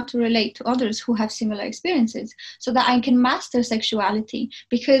know how to relate to others who have similar experiences, so that I can master sexuality,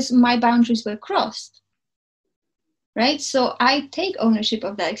 because my boundaries were crossed, right? So I take ownership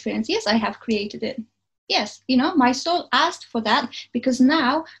of that experience. Yes, I have created it. Yes, you know, my soul asked for that, because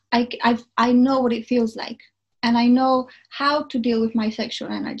now I know what it feels like, and I know how to deal with my sexual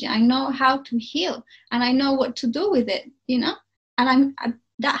energy. I know how to heal, and I know what to do with it, you know. And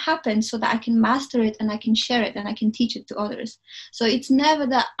that happens so that I can master it, and I can share it, and I can teach it to others. So it's never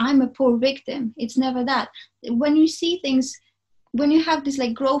that I'm a poor victim. It's never that. When you see things, when you have this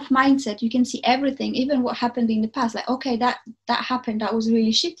like growth mindset, you can see everything, even what happened in the past. Like, okay, that happened, that was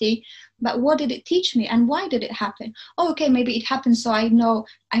really shitty, but what did it teach me, and why did it happen? Oh, okay, maybe it happened so I know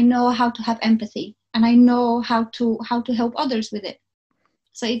how to have empathy, and I know how to help others with it.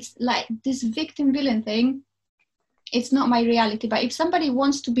 So it's like this victim villain thing. It's not my reality. But if somebody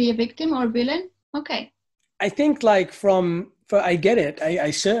wants to be a victim or a villain, okay. I think like I get it.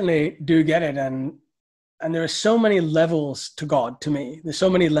 I certainly do get it. And there are so many levels to God, to me. There's so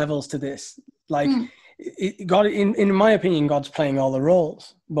many levels to this. Like God, in my opinion, God's playing all the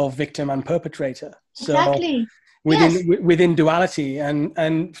roles, both victim and perpetrator. So exactly. Yes. within duality,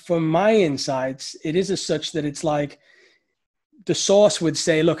 and from my insights, it is as such that it's like the source would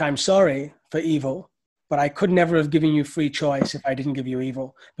say, look, I'm sorry for evil, but I could never have given you free choice if I didn't give you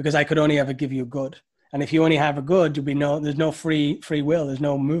evil, because I could only ever give you good. And if you only have a good, there's no free will. There's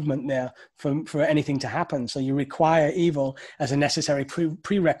no movement there for anything to happen. So you require evil as a necessary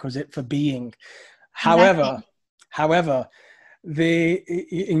prerequisite for being. Exactly. However,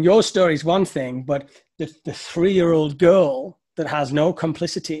 in your story is one thing, but the 3-year-old girl that has no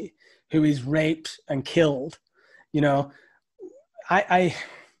complicity, who is raped and killed, you know,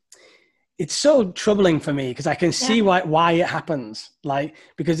 it's so troubling for me, because I can see why it happens. Like,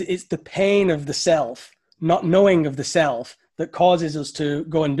 because it's the pain of the self, not knowing of the self, that causes us to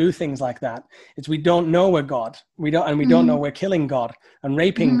go and do things like that. It's, we don't know we're God. We don't know we're killing God and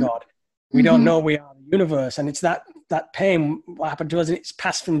raping God. We don't know we are the universe. And it's that pain, what happened to us, and it's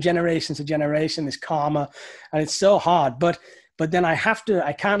passed from generation to generation, this karma, and it's so hard. But then I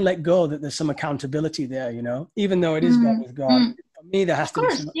can't let go that there's some accountability there, you know, even though it is God with God. For me, there has to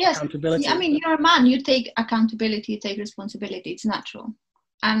be some accountability. I mean, you're a man, you take accountability, you take responsibility. It's natural.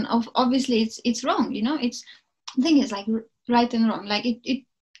 And obviously it's wrong, you know. It's, the thing is, like, right and wrong, like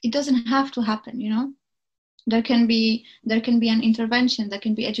it doesn't have to happen, you know. There can be an intervention, there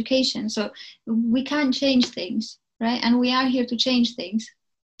can be education. So we can't change things, right? And we are here to change things.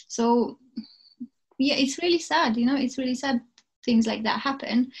 So yeah, it's really sad, you know. It's really sad things like that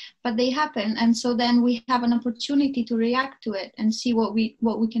happen, but they happen, and so then we have an opportunity to react to it and see what we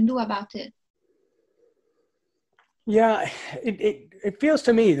can do about it. Yeah, it feels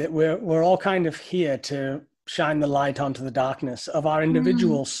to me that we're all kind of here to shine the light onto the darkness of our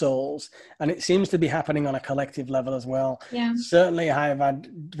individual souls, and it seems to be happening on a collective level as well. Yeah. Certainly, I have had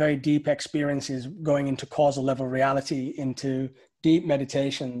very deep experiences going into causal level reality, into deep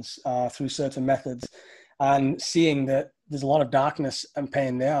meditations through certain methods, and seeing that there's a lot of darkness and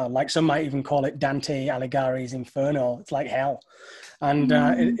pain there. Like, some might even call it Dante Alighieri's Inferno. It's like hell. And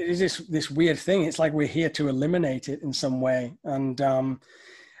it is this weird thing. It's like we're here to eliminate it in some way. And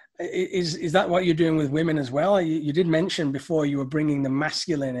is that what you're doing with women as well? You did mention before you were bringing the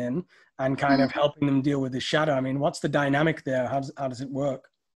masculine in and kind of helping them deal with the shadow. I mean, what's the dynamic there? How does it work?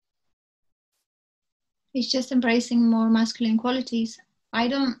 It's just embracing more masculine qualities. I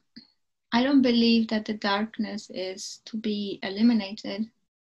don't believe that the darkness is to be eliminated,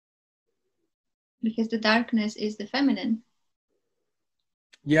 because the darkness is the feminine.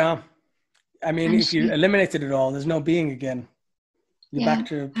 Yeah. I mean, if you eliminated it all, there's no being again. You're back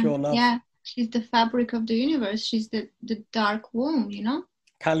to pure love. Yeah, she's the fabric of the universe. She's the dark womb, you know?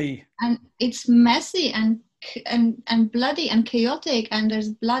 Kali. And it's messy and bloody and chaotic, and there's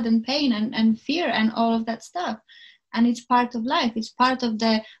blood and pain and fear and all of that stuff. And it's part of life. It's part of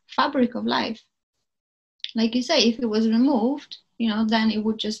the fabric of life. like you say, if it was removed, then it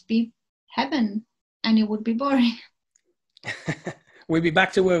would just be heaven and it would be boring. We'd be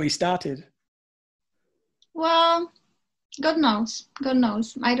back to where we started. Well, God knows. God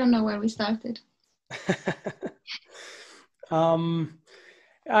knows. I don't know where we started.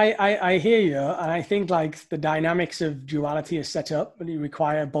 I hear you, and I think like the dynamics of duality is set up, and you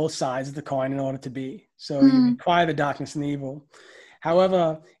require both sides of the coin in order to be. So you require the darkness and the evil.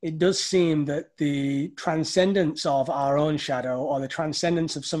 However, it does seem that the transcendence of our own shadow, or the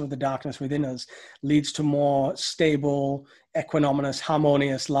transcendence of some of the darkness within us, leads to more stable, equanimous,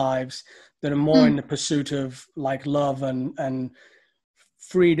 harmonious lives that are more in the pursuit of like love and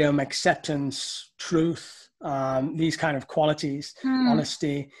freedom, acceptance, truth, these kind of qualities,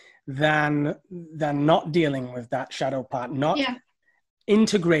 honesty, than not dealing with that shadow part, not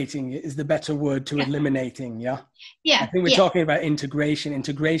integrating it is the better word to eliminating. Yeah. I think we're talking about integration of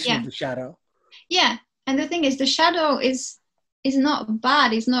the shadow. Yeah. And the thing is, the shadow is not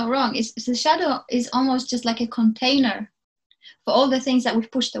bad. It's not wrong. It's the shadow is almost just like a container for all the things that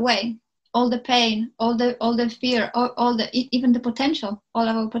we've pushed away, all the pain, all the fear, all the, even the potential, all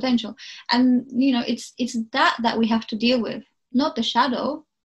of our potential. And, it's that we have to deal with, not the shadow.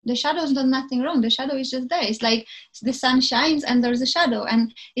 The shadow's done nothing wrong. The shadow is just there. It's like the sun shines and there's a shadow,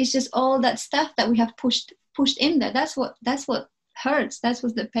 and it's just all that stuff that we have pushed in there. That's what hurts. That's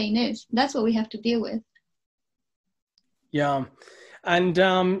what the pain is. That's what we have to deal with. Yeah. And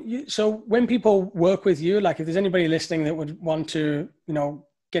so when people work with you, like if there's anybody listening that would want to,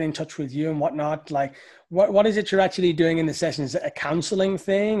 get in touch with you and whatnot, like what is it you're actually doing in the session? Is it a counseling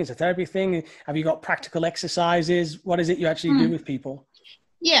thing? Is it a therapy thing? Have you got practical exercises? What is it you actually do with people?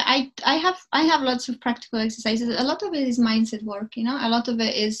 Yeah, I have lots of practical exercises. A lot of it is mindset work, a lot of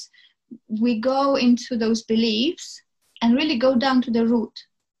it is we go into those beliefs and really go down to the root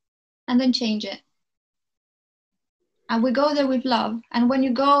and then change it. And we go there with love. And when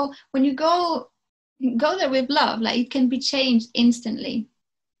you go there with love, like it can be changed instantly.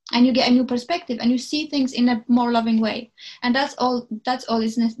 And you get a new perspective and you see things in a more loving way. And that's all that's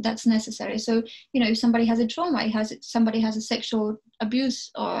necessary. So, if somebody has a trauma, somebody has a sexual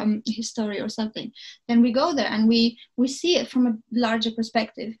abuse or history or something, then we go there and we see it from a larger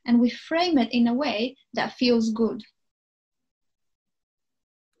perspective and we frame it in a way that feels good.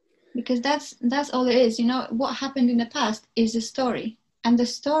 Because that's all it is. What happened in the past is a story. And the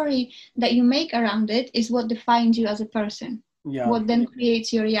story that you make around it is what defines you as a person. Yeah. What then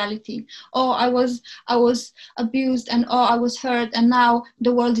creates your reality. Oh, I was abused, and I was hurt, and now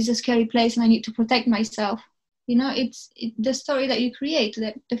the world is a scary place and I need to protect myself. It's the story that you create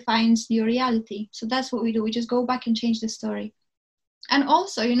that defines your reality. So that's what we do. We just go back and change the story. And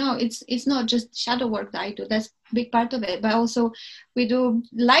also, it's not just shadow work that I do. That's a big part of it. But also we do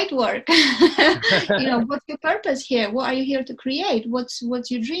light work. What's your purpose here? What are you here to create? What's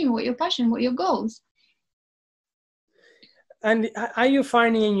your dream? What your passion? What your goals? And are you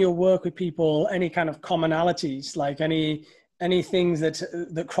finding in your work with people any kind of commonalities, like any things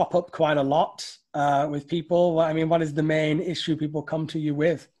that crop up quite a lot with people? I mean, what is the main issue people come to you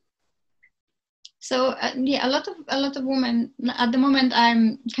with? So a lot of women at the moment.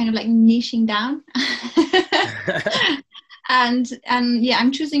 I'm kind of like niching down, and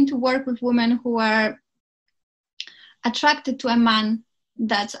I'm choosing to work with women who are attracted to a man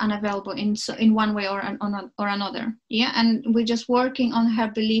that's unavailable in one way or another. Yeah, and we're just working on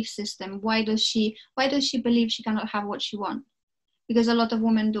her belief system. Why does she believe she cannot have what she wants? Because a lot of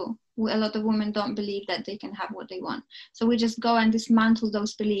women do. A lot of women don't believe that they can have what they want. So we just go and dismantle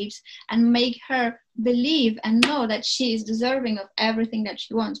those beliefs and make her believe and know that she is deserving of everything that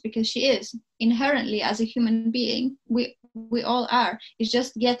she wants, because she is inherently, as a human being. We all are. It's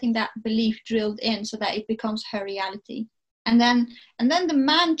just getting that belief drilled in so that it becomes her reality. And then the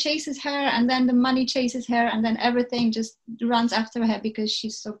man chases her, and then the money chases her, and then everything just runs after her because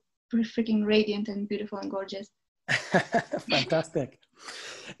she's so freaking radiant and beautiful and gorgeous. Fantastic.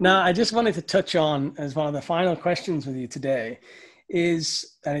 Now, I just wanted to touch on, as one of the final questions with you today,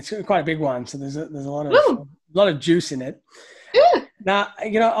 is, and it's quite a big one, so there's a lot of juice in it. Ooh. Now,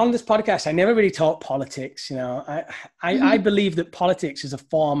 on this podcast, I never really talk politics. I believe that politics is a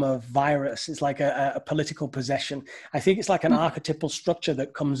form of virus. It's like a political possession. I think it's like an archetypal structure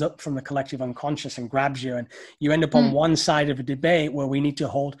that comes up from the collective unconscious and grabs you, and you end up on one side of a debate where we need to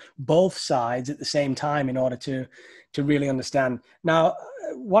hold both sides at the same time in order to really understand. Now,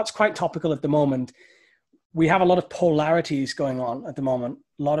 what's quite topical at the moment, we have a lot of polarities going on at the moment,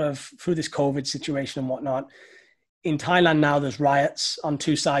 through this COVID situation and whatnot. In Thailand now, there's riots on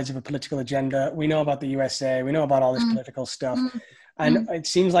two sides of a political agenda. We know about the USA. We know about all this political stuff. And it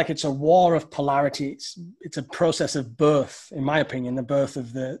seems like it's a war of polarities. It's a process of birth, in my opinion, the birth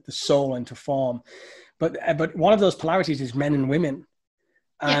of the soul into form. But one of those polarities is men and women.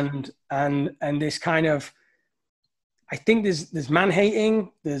 And this kind of, I think there's man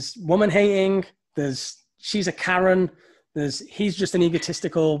hating, there's woman hating, there's she's a Karen, he's just an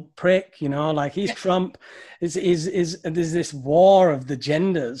egotistical prick, you know, like he's Trump. There's this war of the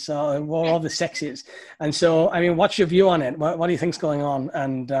genders, war of the sexes. And so, I mean, what's your view on it? What do you think's going on?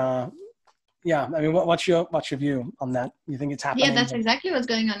 And I mean, what's your view on that? You think it's happening? Yeah, that's exactly what's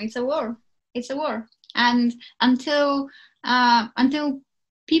going on. It's a war. It's a war. And until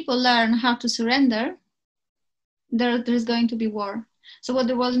people learn how to surrender, there's going to be war. So what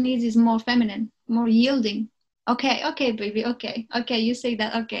the world needs is more feminine, more yielding. Okay, baby, okay, you say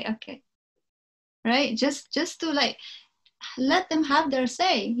that, okay. Right? Just to like let them have their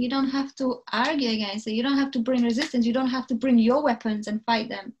say. You don't have to argue against it. You don't have to bring resistance. You don't have to bring your weapons and fight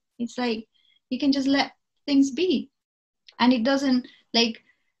them. It's like you can just let things be. And it doesn't like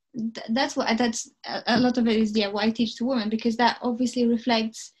that's a lot of it is what I teach to women, because that obviously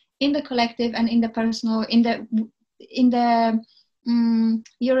reflects in the collective and in the personal, in the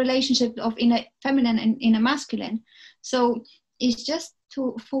your relationship of inner feminine and inner masculine. So it's just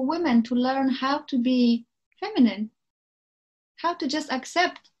for women to learn how to be feminine, how to just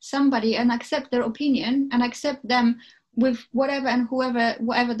accept somebody and accept their opinion and accept them with whatever and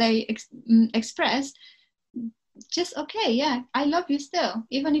whatever they express. Just okay, yeah, I love you still,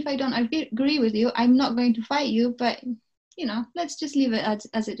 even if I don't agree with you. I'm not going to fight you, but you know, let's just leave it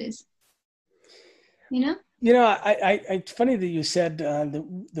as it is. You know, I it's funny that you said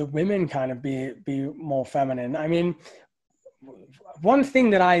the women kind of be more feminine. I mean, one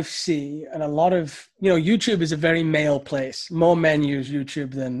thing that I see, and a lot of, YouTube is a very male place. More men use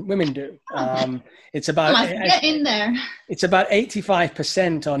YouTube than women do. It's about get in there. It's about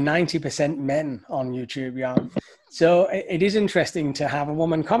 85% or 90% men on YouTube. Yeah. So it is interesting to have a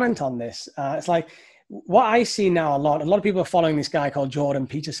woman comment on this. It's like what I see now a lot of people are following this guy called Jordan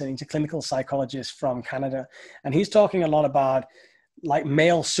Peterson. He's a clinical psychologist from Canada. And he's talking a lot about like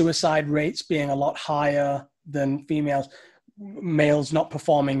male suicide rates being a lot higher than females, males not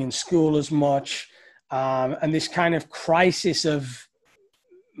performing in school as much, and this kind of crisis of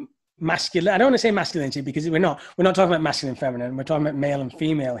masculine. I don't want to say masculinity because we're not talking about masculine and feminine. We're talking about male and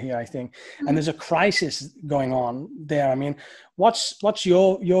female here, I think. And there's a crisis going on there. I mean, what's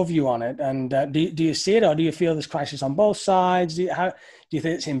your view on it? And do you see it, or do you feel this crisis on both sides? Do you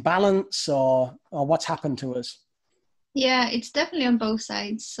think it's in balance, or what's happened to us? Yeah, it's definitely on both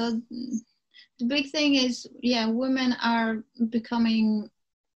sides. So the big thing is, women are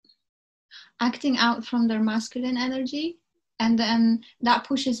acting out from their masculine energy, and then that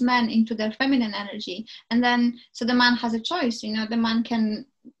pushes men into their feminine energy. And then, so the man has a choice, the man can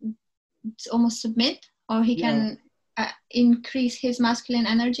almost submit, or he can increase his masculine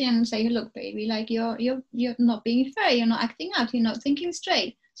energy and say, look, baby, like you're not being fair, you're not acting out, you're not thinking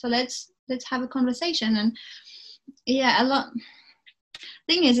straight. So let's have a conversation. And a lot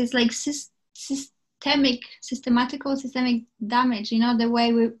thing is, it's like systemic damage. The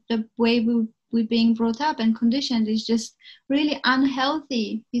way we're being brought up and conditioned is just really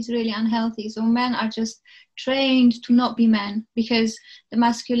unhealthy. It's really unhealthy. So men are just trained to not be men because the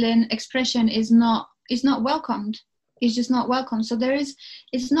masculine expression is not welcomed. It's just not welcome. So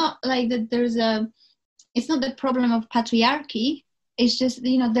it's not like that it's not the problem of patriarchy. It's just,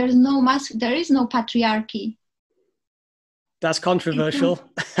 there is no patriarchy. That's controversial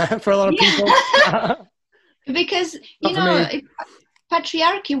for a lot of people. Because,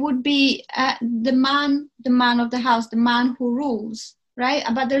 patriarchy would be the man of the house, the man who rules, right?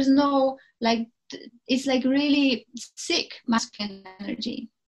 But there's no, it's like really sick masculine energy.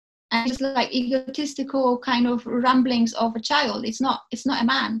 And it's like egotistical kind of ramblings of a child. It's not a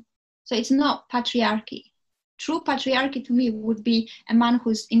man. So it's not patriarchy. True patriarchy to me would be a man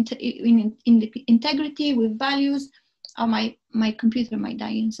who's in integrity with values. Oh, my computer might die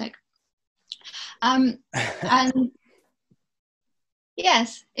in a sec. And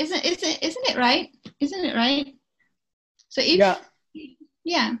yes, isn't it right? Isn't it right? So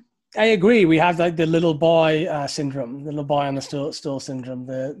yeah. I agree. We have like the little boy syndrome, the little boy on the stool syndrome.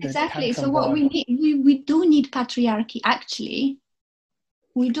 Exactly. So what we need, we do need patriarchy. Actually,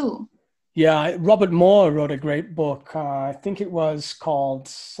 we do. Yeah, Robert Moore wrote a great book. I think it was called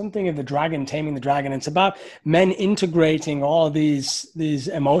something of the Dragon, Taming the Dragon. It's about men integrating all of these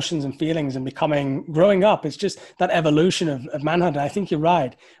emotions and feelings and growing up. It's just that evolution of manhood. I think you're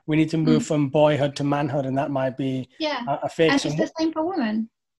right. We need to move from boyhood to manhood, and that might be a fix. And it's the same for women.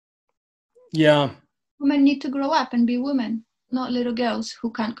 Yeah. Women need to grow up and be women. not little girls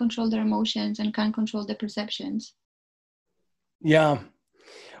who can't control their emotions and can't control their perceptions. Yeah.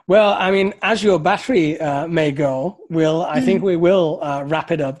 Well, I mean, as your battery may go, I think we will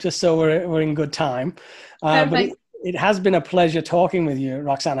wrap it up just so we're in good time. But it has been a pleasure talking with you,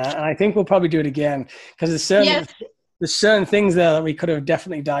 Roksana, and I think we'll probably do it again because there's certain things there that we could have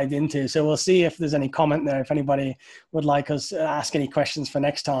definitely dived into. So we'll see if there's any comment there, if anybody would like us to ask any questions for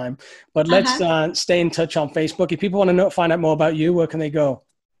next time. But let's stay in touch on Facebook. If people want to find out more about you, where can they go?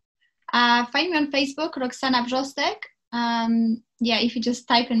 Find me on Facebook, Roksana Brzostek. If you just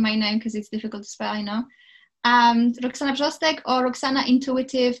type in my name, because it's difficult to spell, I know. Roksana Brzostek or Roksana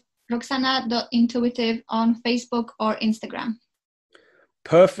Intuitive, Roksana.intuitive on Facebook or Instagram.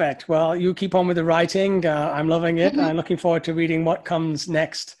 Perfect. Well, you keep on with the writing. I'm loving it. I'm looking forward to reading what comes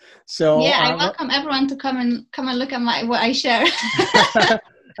next. So yeah, I welcome everyone to come and look at what I share.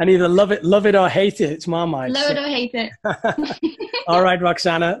 And either love it or hate it. It's Marmite. Love it or hate it. All right,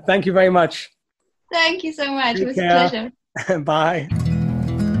 Roksana. Thank you very much. Thank you so much. It was a pleasure. Bye.